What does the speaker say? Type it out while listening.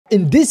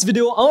In this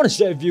video, I want to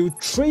share with you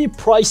 3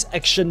 price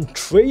action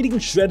trading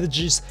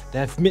strategies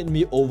that have made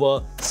me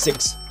over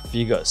 6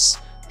 figures.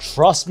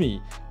 Trust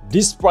me,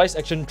 these price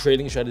action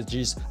trading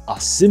strategies are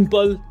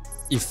simple,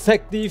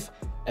 effective,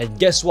 and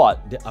guess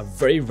what? They are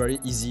very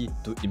easy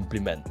to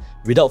implement.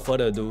 Without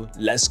further ado,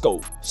 let's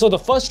go. So the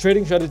first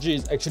trading strategy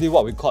is actually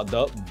what we call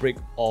the break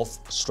of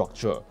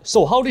structure.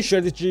 So how this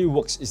strategy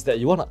works is that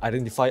you want to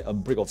identify a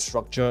break of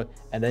structure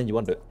and then you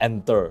want to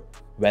enter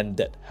when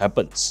that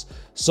happens.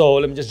 So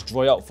let me just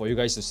draw it out for you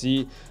guys to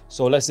see.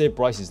 So let's say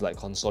price is like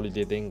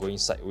consolidating, going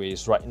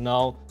sideways right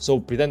now. So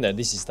pretend that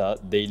this is the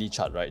daily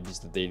chart, right? This is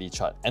the daily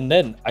chart. And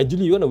then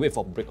ideally you want to wait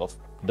for break of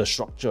the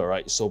structure,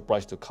 right? So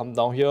price to come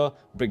down here,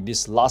 break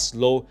this last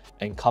low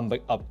and come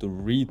back up to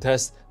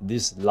retest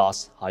this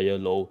last higher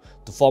low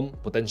to form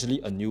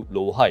potentially a new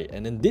low high.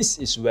 And then this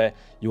is where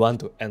you want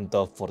to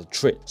enter for the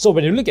trade. So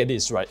when you look at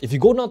this, right, if you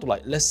go down to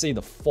like, let's say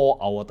the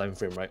 4-hour time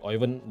frame, right, or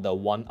even the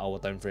 1-hour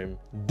time frame,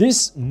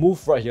 this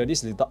move right here,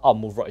 this little up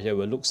move right here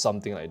will look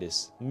something like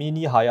this.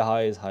 Mini higher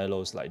highs, higher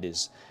lows like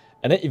this.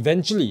 And then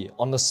eventually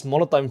on the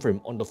smaller time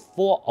frame, on the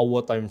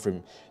 4-hour time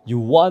frame, you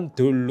want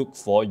to look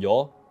for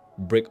your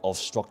break of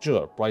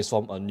structure. Price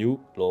form a new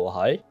lower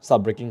high,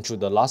 start breaking through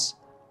the last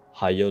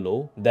higher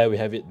low. There we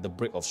have it, the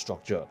break of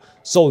structure.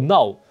 So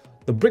now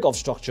the break of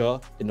structure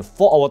in the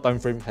 4-hour time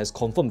frame has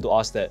confirmed to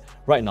us that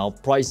right now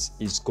price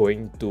is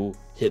going to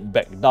hit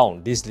back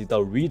down. This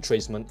little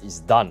retracement is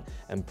done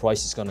and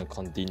price is going to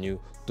continue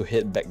to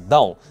hit back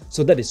down.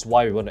 So that is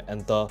why we want to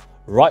enter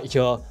right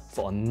here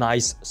for a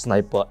nice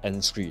sniper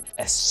entry.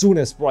 As soon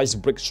as price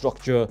breaks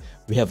structure,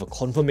 we have a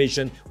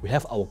confirmation, we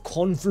have our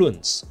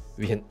confluence,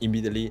 we can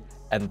immediately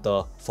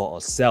enter for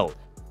a sell.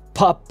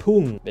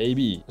 Papung,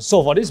 baby.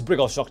 So for this break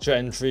of structure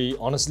entry,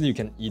 honestly, you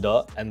can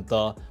either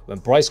enter when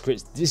price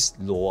creates this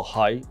lower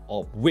high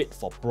or wait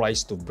for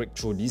price to break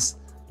through this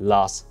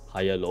last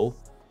higher low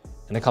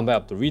and then come back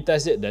up to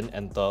retest it, then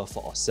enter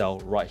for a sell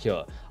right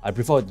here. I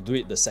prefer to do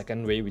it the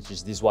second way, which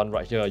is this one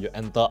right here. You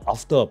enter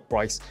after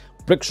price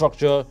break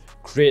structure,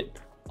 create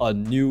a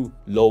new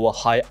lower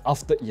high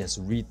after it has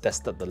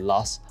retested the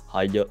last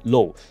higher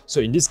low.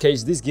 So in this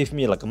case, this gives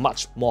me like a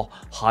much more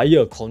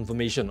higher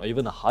confirmation or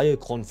even a higher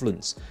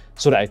confluence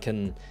so that I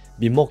can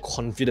be more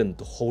confident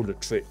to hold the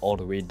trade all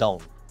the way down.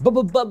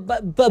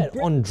 But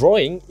on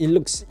drawing, it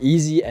looks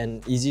easy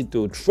and easy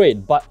to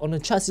trade, but on the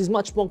charts, it's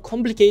much more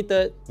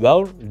complicated.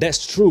 Well,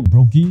 that's true,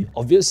 broki.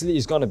 Obviously,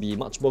 it's gonna be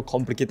much more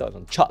complicated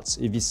on charts.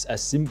 If it's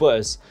as simple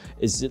as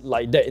is it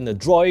like that in the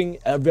drawing,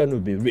 everyone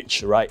will be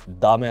rich, right?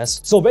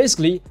 Dumbass. So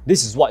basically,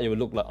 this is what it will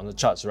look like on the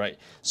charts, right?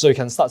 So you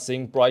can start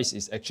seeing price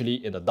is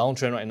actually in a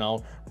downtrend right now.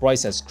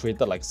 Price has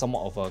created like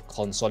somewhat of a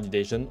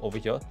consolidation over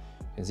here.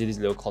 You can see this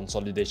little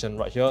consolidation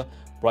right here.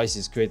 Price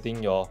is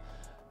creating your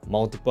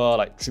multiple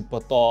like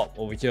triple top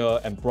over here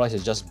and price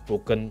has just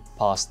broken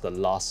past the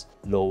last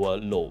lower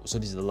low. So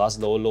this is the last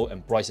lower low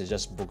and price has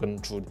just broken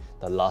through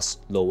the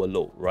last lower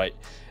low, right?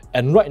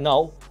 And right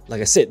now,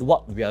 like I said,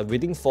 what we are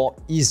waiting for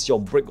is your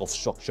break of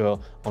structure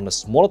on a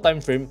smaller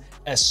time frame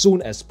as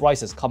soon as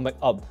price has come back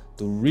up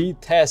to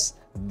retest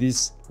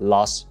this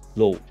last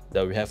low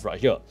that we have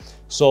right here.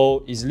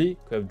 So easily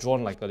could have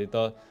drawn like a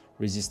little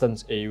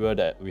resistance area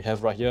that we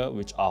have right here,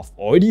 which I've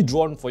already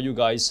drawn for you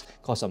guys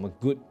because I'm a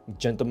good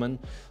gentleman.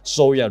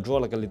 So yeah, draw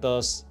like a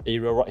little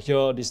area right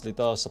here, this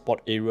little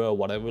support area,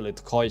 whatever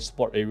let's call it,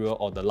 support area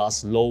or the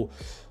last low.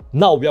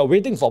 Now we are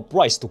waiting for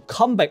price to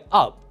come back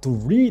up to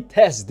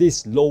retest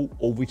this low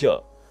over here,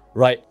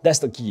 right? That's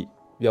the key.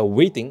 We are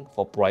waiting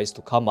for price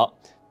to come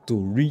up to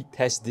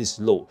retest this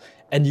low.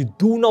 And you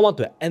do not want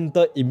to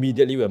enter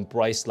immediately when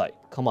price like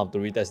come up to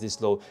retest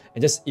this low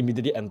and just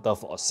immediately enter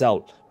for a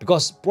sell,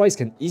 because price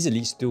can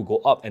easily still go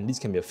up and this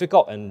can be a fake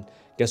out, and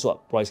guess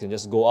what? Price can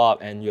just go up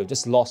and you have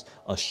just lost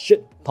a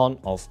shit ton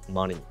of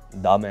money,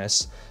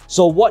 dumbass.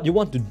 So what you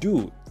want to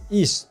do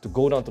is to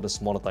go down to the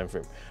smaller time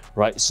frame,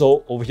 right?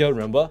 So over here,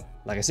 remember,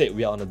 like I said,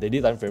 we are on the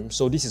daily time frame.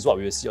 So this is what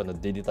we will see on the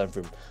daily time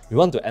frame. We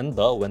want to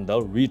enter when the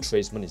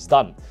retracement is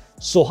done.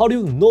 So how do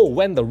you know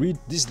when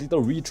this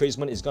little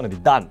retracement is going to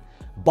be done?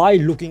 By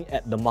looking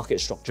at the market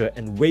structure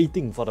and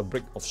waiting for the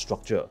break of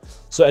structure.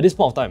 So at this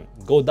point of time,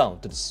 go down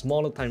to the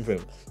smaller time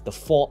frame, the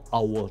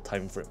 4-hour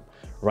time frame,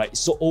 right?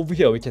 So over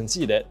here, we can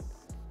see that,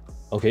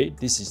 okay,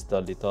 this is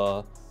the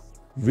little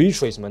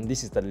retracement,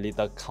 this is the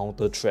little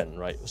counter trend,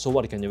 right? So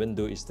what you can even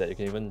do is that you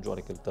can even draw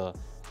like a little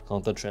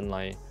counter trend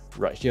line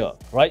right here,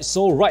 right?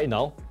 So right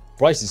now,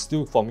 price is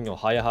still forming your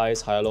higher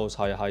highs, higher lows,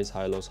 higher highs,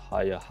 higher lows,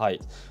 higher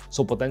highs.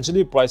 So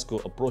potentially price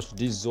could approach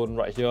this zone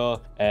right here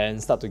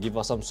and start to give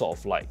us some sort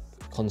of like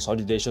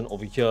consolidation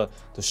over here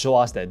to show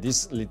us that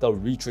this little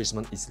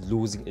retracement is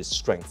losing its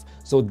strength.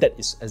 So that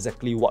is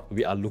exactly what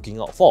we are looking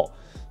out for.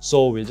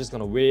 So we're just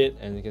gonna wait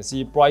and you can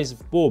see price,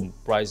 boom,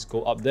 price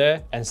go up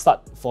there and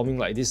start forming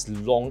like this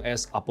long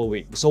ass upper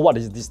wick. So what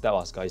does this tell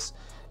us, guys?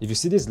 If you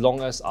see this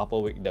long ass upper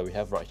wick that we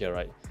have right here,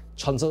 right,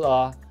 chances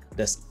are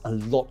there's a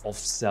lot of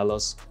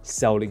sellers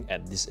selling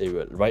at this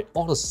area, right?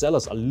 All the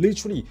sellers are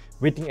literally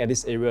waiting at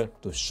this area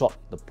to short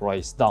the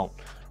price down,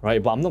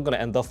 right? But I'm not going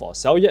to enter for a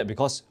sell yet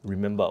because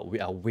remember, we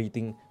are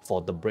waiting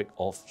for the break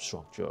of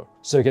structure.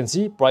 So you can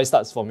see price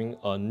starts forming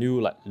a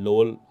new like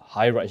lower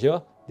high right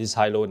here, this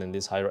high low and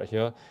this high right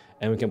here,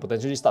 and we can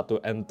potentially start to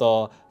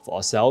enter for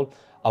a sell.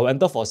 I'll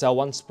enter for a sell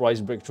once price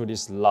break through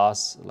this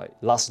last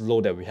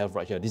low that we have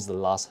right here. This is the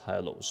last high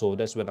low. So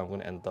that's when I'm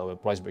going to enter when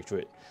price break through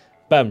it.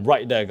 Bam,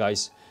 right there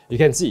guys. You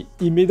can see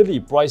immediately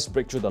price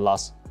break through the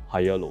last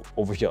higher low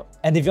over here.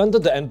 And if you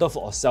wanted to enter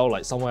for a sell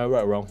like somewhere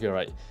right around here,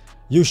 right,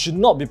 you should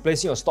not be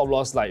placing your stop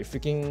loss like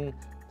freaking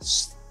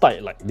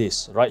tight like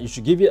this, right? You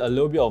should give it a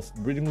little bit of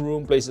breathing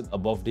room, place it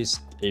above this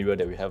area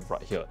that we have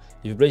right here.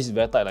 If you place it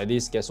very tight like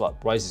this, guess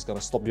what? Price is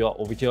gonna stop you out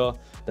over here.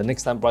 The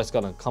next time price is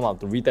gonna come up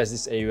to retest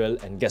this area,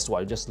 and guess what?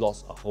 You just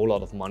lost a whole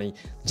lot of money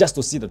just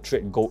to see the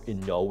trade go in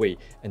your way.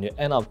 And you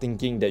end up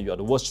thinking that you are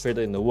the worst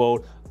trader in the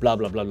world, blah,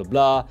 blah, blah, blah,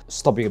 blah.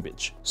 Stop being a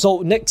bitch. So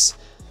next,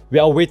 we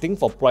are waiting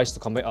for price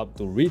to come back up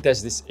to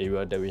retest this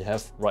area that we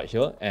have right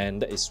here,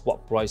 and that is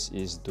what price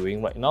is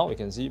doing right now. You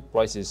can see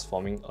price is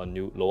forming a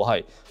new lower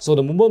high. So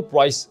the moment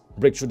price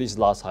breaks through this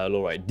last higher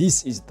low, right,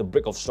 this is the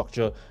break of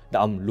structure that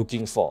I'm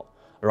looking for.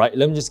 Right,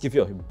 let me just give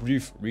you a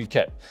brief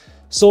recap.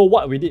 So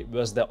what we did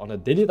was that on a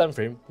daily time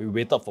frame, we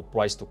waited for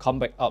price to come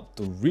back up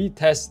to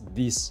retest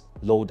this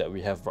low that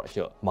we have right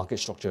here. Market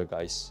structure,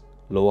 guys,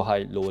 lower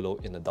high, lower low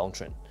in the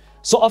downtrend.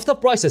 So after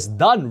price has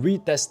done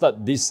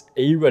retested this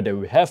area that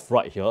we have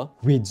right here,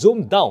 we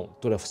zoom down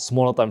to the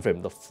smaller time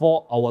frame, the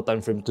 4-hour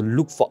time frame, to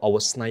look for our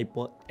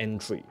sniper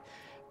entry.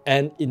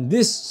 And in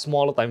this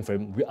smaller time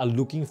frame, we are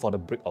looking for the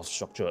break of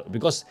structure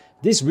because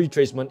this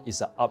retracement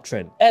is an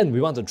uptrend and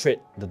we want to trade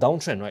the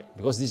downtrend, right?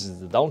 Because this is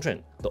the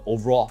downtrend, the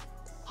overall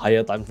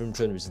higher time frame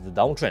trend, which is the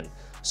downtrend.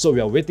 So we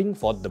are waiting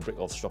for the break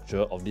of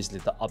structure of this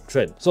little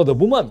uptrend. So the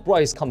moment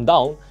price come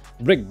down,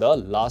 break the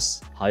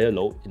last higher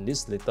low in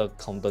this little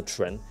counter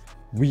trend,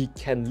 we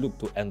can look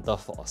to enter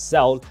for a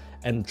sell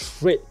and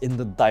trade in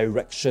the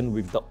direction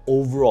with the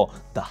overall,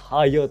 the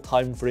higher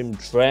time frame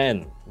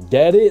trend.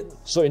 Get it?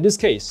 So in this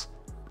case,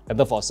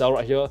 enter for a sell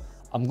right here,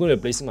 I'm going to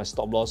be placing my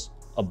stop loss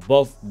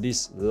above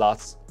this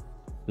last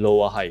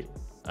lower high.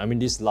 I mean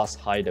this last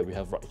high that we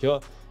have right here,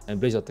 and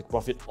place your take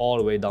profit all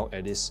the way down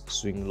at this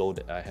swing low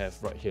that I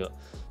have right here.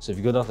 So if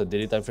you go down to the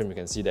daily time frame, you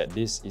can see that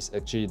this is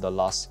actually the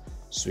last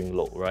swing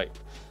low, right?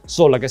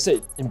 So like I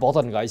said,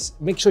 important guys,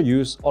 make sure you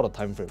use all the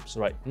time frames,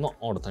 right? Not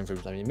all the time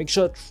frames, I mean, make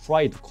sure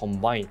try to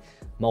combine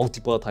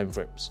multiple time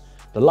frames.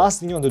 The last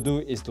thing you want to do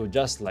is to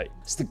just like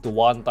stick to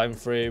one time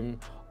frame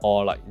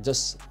or like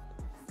just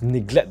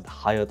neglect the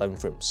higher time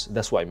frames.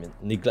 That's what I mean,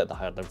 neglect the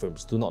higher time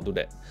frames. Do not do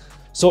that.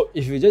 So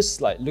if you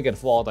just like look at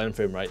the 4-hour time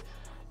frame, right,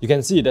 you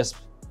can see there's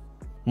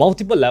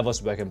multiple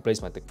levels where I can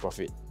place my take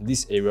profit.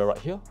 This area right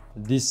here,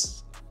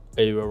 this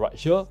area right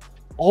here,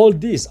 all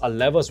these are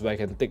levels where I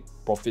can take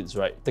profits,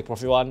 right? Take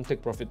profit 1,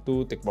 take profit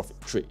 2, take profit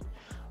 3,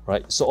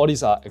 right? So all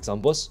these are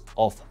examples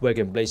of where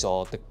you can place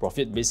your take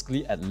profit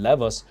basically at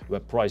levels where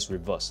price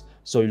reverse.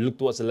 So you look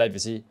towards the left, you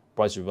see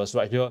price reverse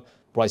right here,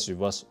 price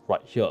reverse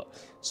right here.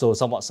 So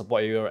somewhat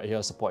support area right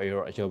here, support area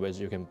right here, where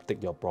you can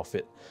take your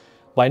profit.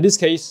 But in this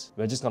case,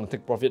 we're just going to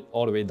take profit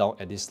all the way down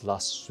at this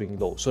last swing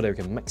low so that we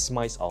can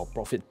maximize our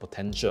profit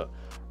potential,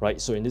 right?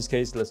 So in this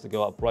case, let's look at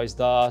what price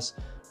does.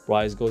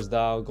 Price goes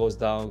down, goes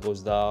down,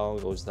 goes down,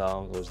 goes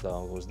down, goes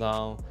down, goes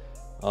down.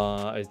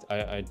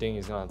 I think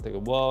it's going to take a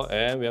while,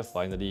 and we have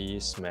finally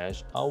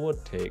smashed our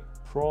take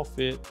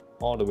profit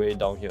all the way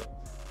down here.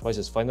 Price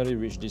has finally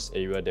reached this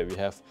area that we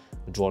have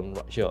drawn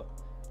right here.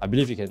 I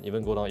believe you can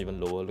even go down even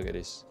lower. Look at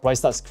this. Price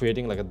starts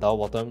creating like a down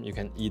bottom. You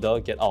can either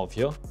get out of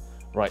here,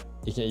 right?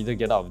 You can either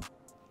get out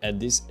at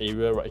this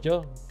area right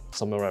here,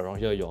 somewhere right around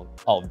here, you're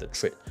out of the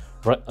trade,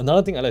 right?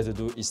 Another thing I like to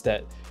do is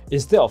that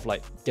instead of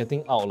like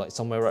getting out like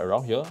somewhere right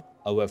around here,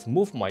 I will have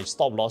moved my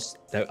stop loss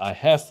that I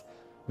have,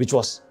 which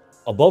was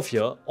above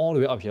here, all the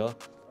way up here.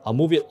 I'll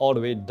move it all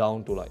the way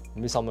down to like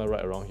maybe somewhere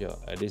right around here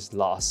at this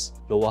last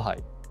lower high.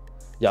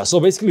 Yeah, so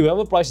basically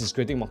whenever price is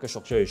creating market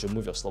structure, you should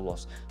move your stop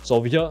loss. So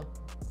over here,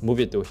 move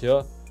it to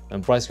here,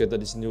 and price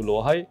created this new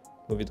lower high,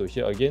 move it to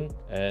here again,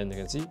 and you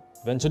can see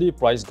eventually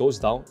price goes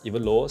down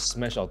even lower,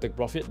 smash our take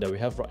profit that we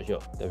have right here,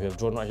 that we have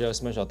drawn right here,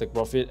 smash our take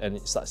profit, and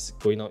it starts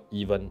going down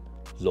even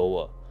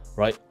lower,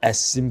 right? As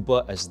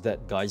simple as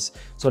that, guys.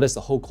 So that's the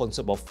whole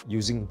concept of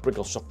using break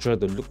of structure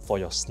to look for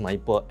your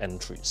sniper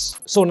entries.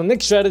 So the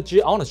next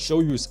strategy I want to show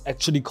you is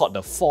actually called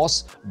the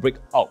force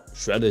breakout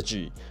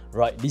strategy,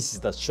 right? This is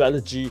the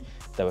strategy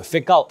that will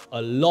fake out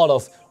a lot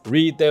of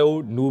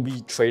retail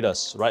newbie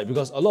traders, right?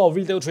 Because a lot of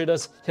retail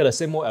traders hear the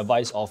same old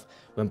advice of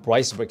when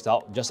price breaks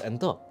out, just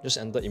enter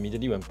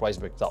immediately when price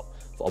breaks out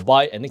for a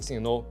buy, and next thing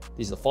you know,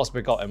 this is a false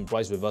breakout and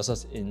price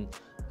reverses in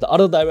the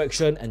other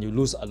direction and you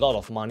lose a lot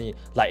of money,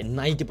 like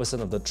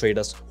 90% of the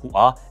traders who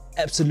are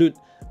absolute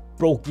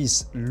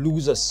brokies,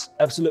 losers,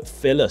 absolute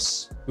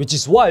failures. Which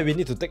is why we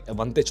need to take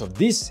advantage of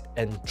this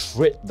and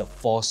trade the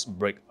false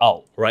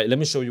breakout, right? Let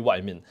me show you what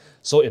I mean.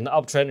 So in the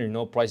uptrend, you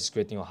know, price is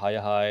creating a higher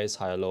highs,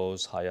 higher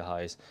lows,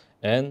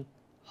 and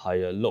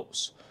higher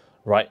lows,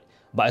 right?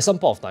 But at some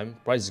point of time,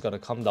 price is gonna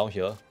come down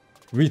here,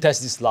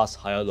 retest this last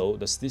higher low,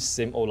 this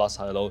same old last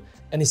higher low,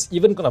 and it's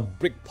even gonna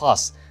break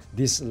past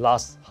this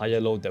last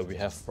higher low that we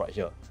have right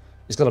here.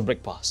 It's gonna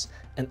break past.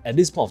 And at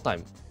this point of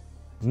time,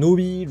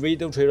 newbie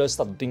retail traders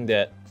start to think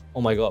that,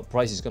 oh my god,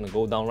 price is gonna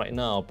go down right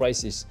now,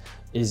 price is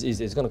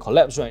gonna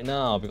collapse right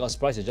now because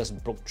price has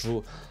just broke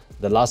through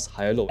the last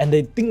higher low. And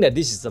they think that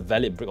this is a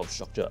valid breakout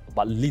structure,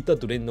 but little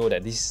do they know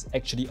that this is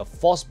actually a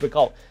false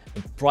breakout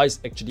and price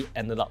actually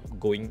ended up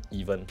going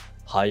even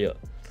higher.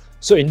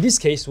 So in this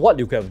case, what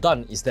you could have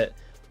done is that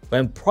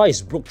when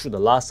price broke through the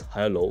last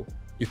higher low,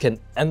 you can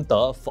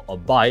enter for a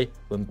buy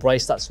when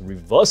price starts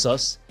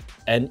reverses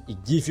and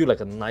it gives you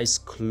like a nice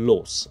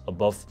close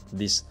above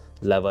this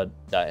level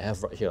that I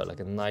have right here,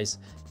 like a nice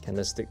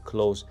candlestick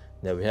close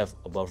that we have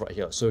above right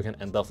here. So you can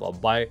enter for a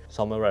buy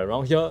somewhere right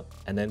around here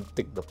and then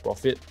take the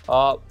profit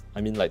up.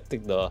 I mean, like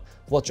take the,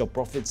 watch your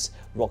profits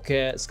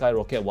rocket,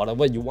 skyrocket,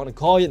 whatever you want to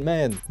call it,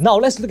 man. Now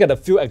let's look at a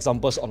few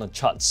examples on the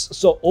charts.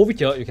 So over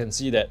here, you can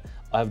see that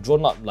I have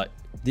drawn up like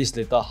this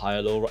little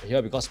higher low right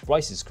here because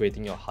price is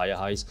creating your higher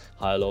highs,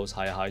 higher lows,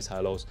 higher highs,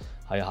 higher lows,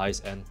 higher highs,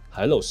 and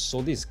higher lows.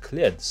 So this is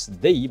clear.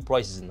 Today,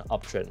 price is in the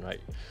uptrend, right?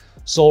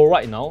 So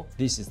right now,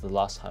 this is the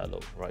last higher low,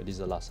 right? This is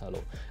the last higher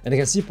low. And you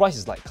can see price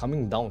is like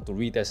coming down to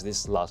retest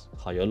this last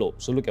higher low.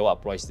 So look at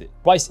what price did.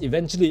 Price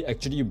eventually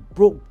actually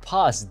broke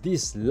past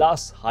this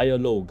last higher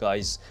low,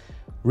 guys.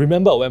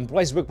 Remember, when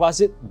price break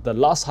past it, the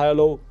last higher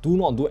low, do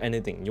not do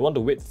anything. You want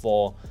to wait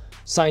for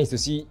signs to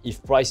see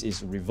if price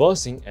is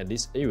reversing at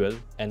this area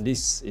and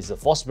this is a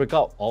false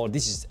breakout, or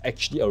this is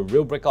actually a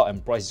real breakout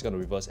and price is going to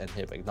reverse and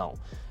head back down.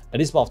 At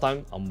this point of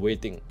time, I'm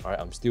waiting, all right?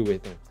 I'm still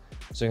waiting.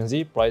 So you can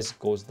see price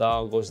goes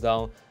down,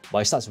 but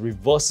it starts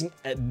reversing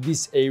at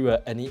this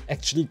area and it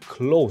actually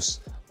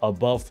closed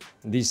above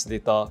this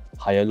little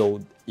higher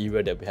low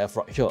area that we have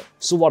right here.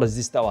 So what does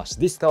this tell us?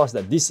 This tells us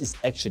that this is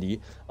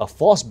actually a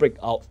false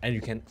breakout and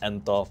you can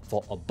enter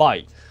for a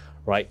buy,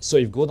 right? So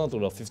if you go down to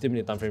the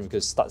 15-minute time frame, you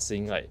can start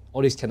seeing like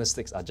all these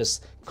candlesticks are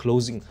just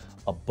closing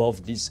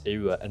above this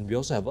area, and we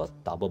also have a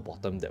double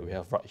bottom that we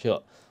have right here.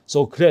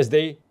 So clear as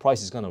day,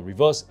 price is going to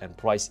reverse and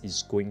price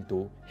is going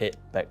to head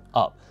back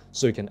up.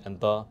 So you can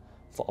enter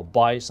for a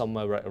buy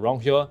somewhere right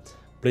around here,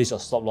 place your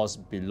stop loss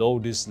below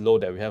this low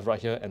that we have right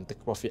here and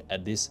take profit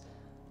at this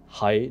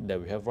high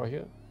that we have right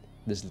here,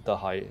 this little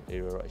high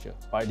area right here.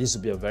 Right, this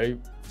would be a very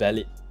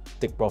valid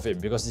take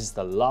profit because this is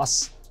the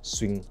last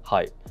swing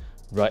high,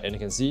 right? And you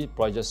can see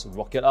price just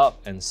rocket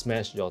up and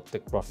smash your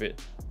take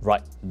profit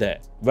right there.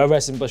 Very,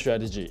 very simple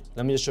strategy.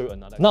 Let me just show you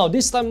another. Now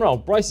this time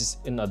around, price is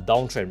in a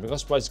downtrend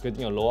because price is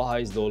creating a lower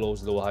highs, lower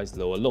lows, lower highs,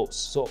 lower lows.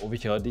 So over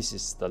here, this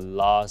is the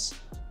last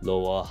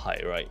lower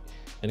high, right?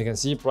 And you can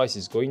see price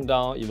is going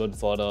down even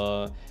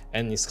further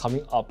and it's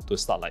coming up to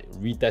start like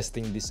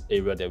retesting this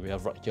area that we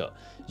have right here.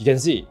 You can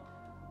see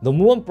the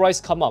moment price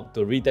come up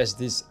to retest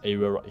this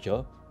area right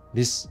here,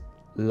 this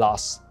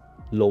last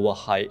lower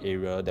high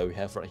area that we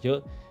have right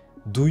here,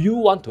 do you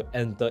want to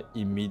enter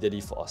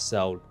immediately for a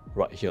sell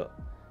right here?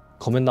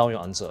 Comment down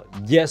your answer,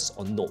 yes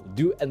or no.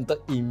 Do you enter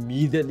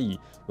immediately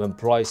when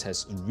price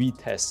has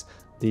retest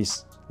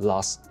this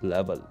last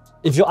level?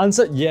 If you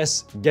answered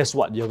yes, guess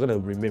what? You're gonna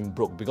remain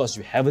broke because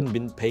you haven't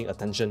been paying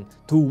attention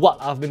to what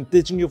I've been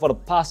teaching you for the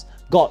past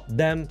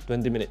goddamn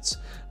 20 minutes.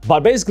 But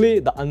basically,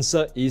 the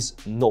answer is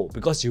no,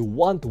 because you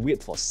want to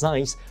wait for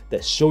signs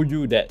that show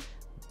you that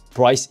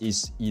price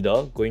is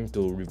either going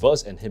to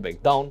reverse and head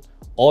back down,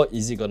 or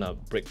is it gonna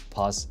break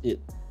past it?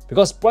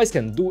 Because price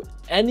can do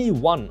any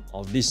one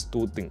of these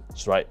two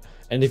things, right?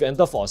 And if you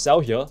enter for a sell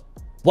here,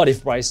 what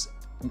if price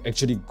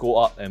actually go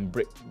up and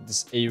break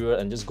this area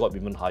and just go up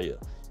even higher?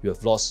 You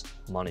have lost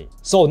money.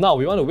 So now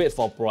we want to wait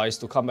for price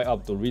to come back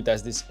up to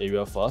retest this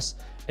area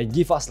first and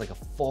give us like a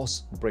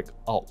false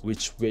breakout,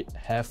 which we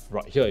have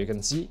right here. You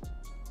can see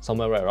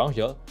somewhere right around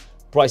here,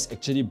 price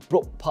actually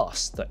broke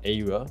past the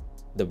area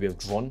that we have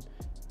drawn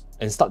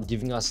and start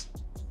giving us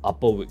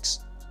upper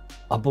wicks.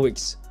 Upper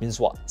wicks means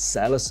what?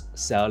 Sellers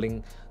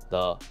selling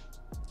the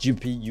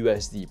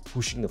GPUSD,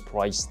 pushing the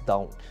price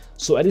down.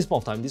 So at this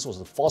point of time, this was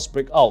the false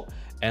breakout,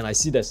 and I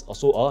see there's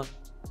also a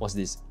what's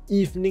this?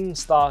 Evening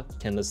star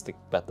candlestick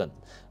pattern.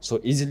 So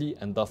easily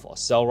enter for a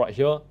sell right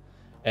here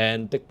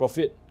and take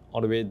profit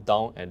all the way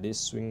down at this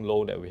swing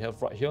low that we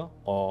have right here,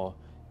 or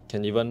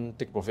can even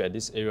take profit at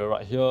this area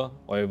right here,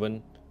 or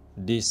even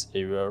this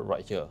area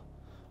right here,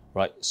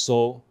 right?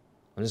 So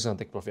I'm just gonna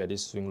take profit at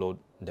this swing low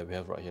that we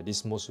have right here,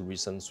 this most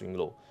recent swing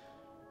low.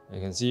 You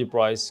can see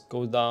price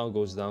goes down,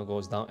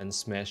 and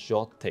smash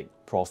your take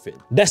profit.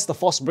 That's the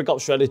false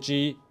breakout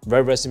strategy.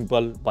 Very, very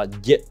simple,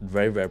 but yet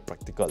very, very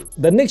practical.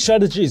 The next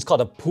strategy is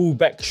called a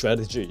pullback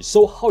strategy.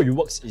 So how it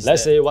works is,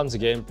 let's say once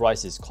again,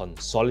 price is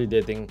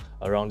consolidating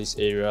around this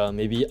area,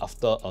 maybe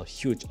after a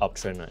huge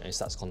uptrend, right, and it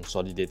starts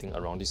consolidating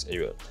around this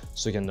area.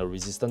 So you can the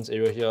resistance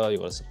area here, you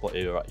got a support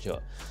area right here.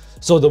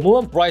 So the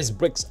moment price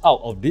breaks out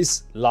of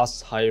this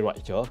last high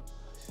right here,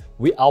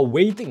 we are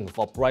waiting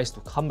for price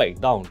to come back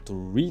down to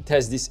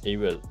retest this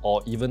area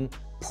or even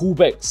pull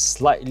back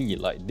slightly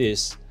like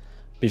this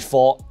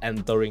before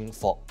entering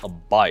for a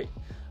buy.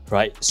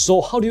 Right?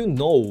 So how do you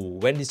know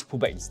when this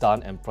pullback is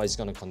done and price is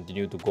going to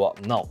continue to go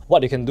up? Now,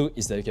 what you can do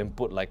is that you can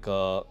put like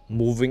a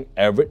moving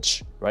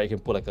average, right? You can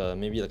put like a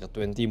maybe like a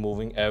 20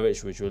 moving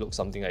average, which will look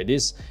something like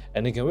this,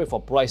 and you can wait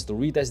for price to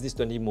retest this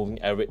 20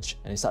 moving average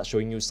and it starts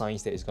showing you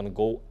signs that it's going to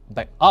go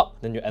back up.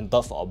 Then you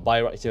enter for a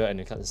buy right here and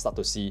you can start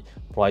to see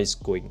price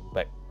going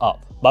back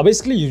up. But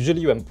basically,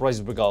 usually when price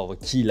break out of a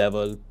key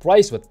level,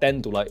 price will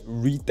tend to like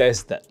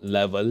retest that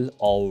level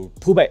or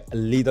pull back a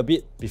little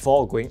bit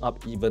before going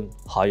up even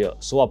higher.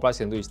 So what price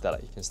can do is that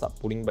like, you can start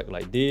pulling back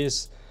like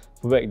this,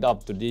 pull back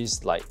up to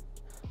this like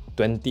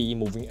 20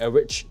 moving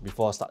average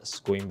before it starts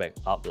going back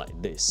up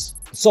like this.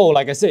 So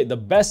like I said, the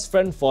best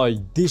friend for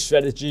this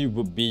strategy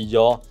would be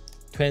your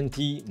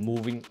 20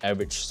 moving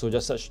average. So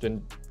just search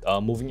 20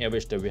 moving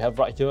average that we have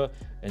right here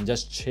and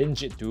just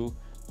change it to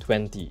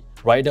 20.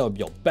 Right, that will be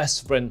your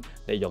best friend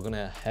that you're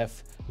gonna have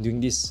doing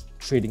this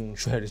trading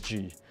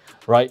strategy.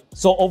 Right,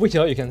 so over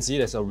here you can see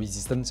there's a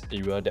resistance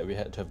area that we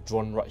had to have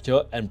drawn right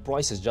here, and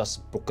price has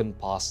just broken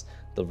past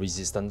the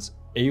resistance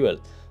area.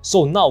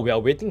 So now we are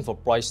waiting for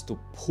price to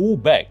pull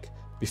back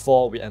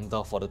before we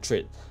enter for the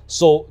trade.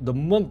 So the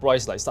moment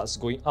price like starts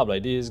going up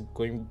like this,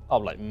 going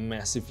up like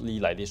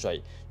massively like this,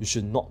 right, you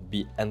should not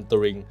be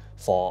entering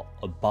for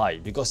a buy,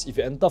 because if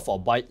you enter for a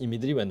buy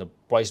immediately when the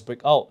price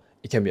break out,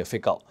 it can be a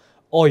fake out.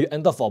 Or you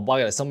enter for a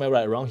buy like somewhere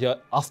right around here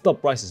after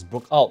price is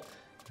broke out,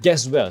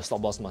 guess where a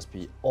stop loss must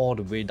be? All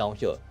the way down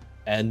here.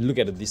 And look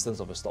at the distance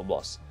of a stop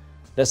loss.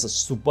 That's a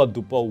super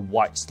duper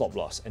wide stop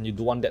loss, and you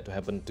don't want that to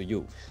happen to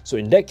you. So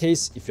in that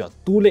case, if you're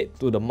too late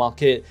to the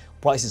market,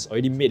 price has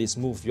already made its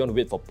move, you want to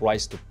wait for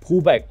price to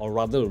pull back or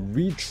rather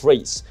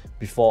retrace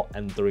before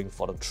entering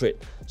for the trade.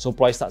 So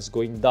price starts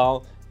going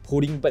down,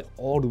 pulling back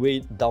all the way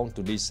down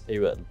to this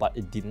area, but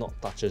it did not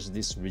touch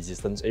this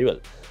resistance area.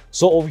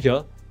 So over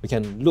here, we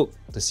can look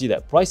to see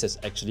that price has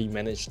actually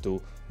managed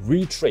to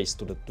retrace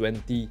to the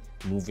 20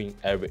 moving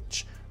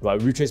average. Right,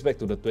 retrace back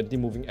to the 20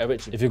 moving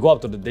average. If you go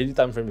up to the daily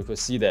time frame, you can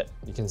see that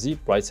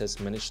price has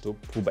managed to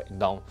pull back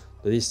down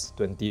to this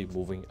 20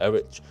 moving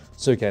average.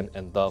 So you can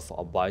enter for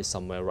a buy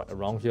somewhere right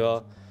around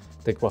here,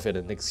 take profit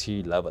at the next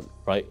key level,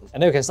 right?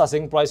 And then you can start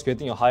seeing price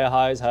creating your higher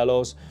highs, higher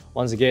lows,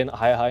 once again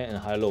higher high and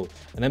higher low.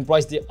 And then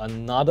price did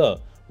another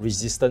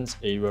resistance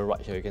area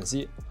right here. You can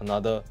see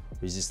another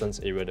resistance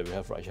area that we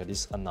have right here.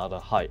 This is another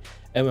high.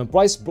 And when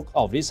price broke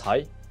out of this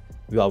high,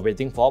 we are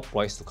waiting for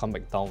price to come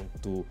back down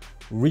to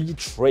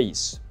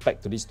retrace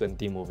back to this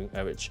 20 moving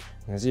average.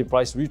 You can see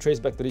price retrace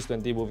back to this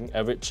 20 moving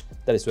average.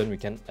 That is when we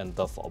can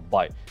enter for a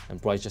buy,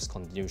 and price just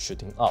continues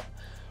shooting up.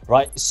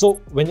 Right,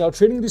 so when you're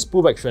trading this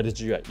pullback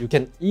strategy, right, you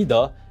can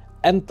either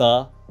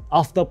enter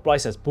after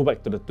price has pulled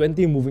back to the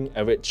 20 moving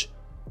average,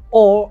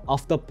 or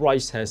after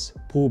price has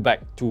pulled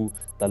back to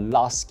the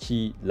last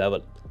key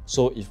level.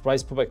 So if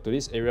price pull back to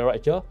this area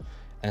right here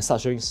and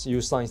start showing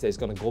you signs that it's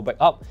going to go back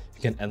up,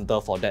 you can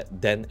enter for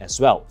that then as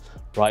well,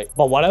 right?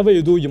 But whatever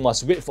you do, you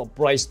must wait for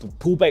price to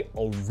pull back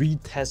or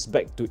retest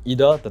back to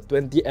either the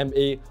 20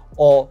 MA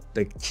or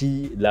the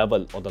key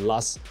level or the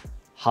last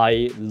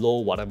high, low,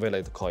 whatever you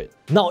like to call it.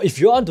 Now, if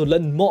you want to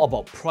learn more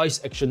about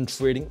price action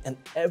trading and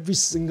every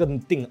single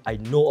thing I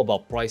know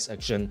about price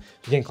action,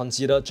 you can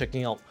consider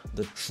checking out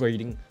the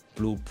trading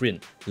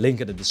blueprint,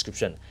 link in the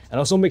description. And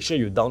also make sure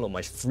you download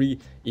my free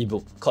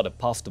ebook called The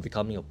Path to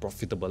Becoming a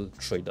Profitable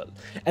Trader.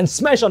 And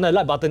smash on that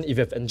like button if you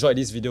have enjoyed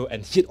this video,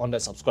 and hit on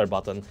that subscribe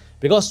button,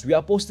 because we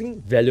are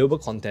posting valuable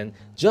content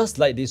just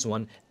like this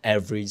one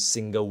every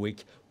single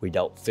week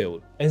without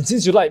fail. And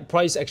since you like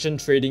price action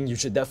trading, you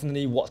should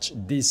definitely watch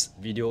this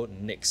video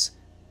next.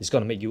 It's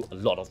gonna make you a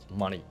lot of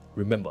money.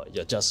 Remember,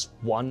 you're just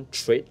one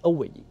trade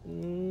away.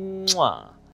 Mwah.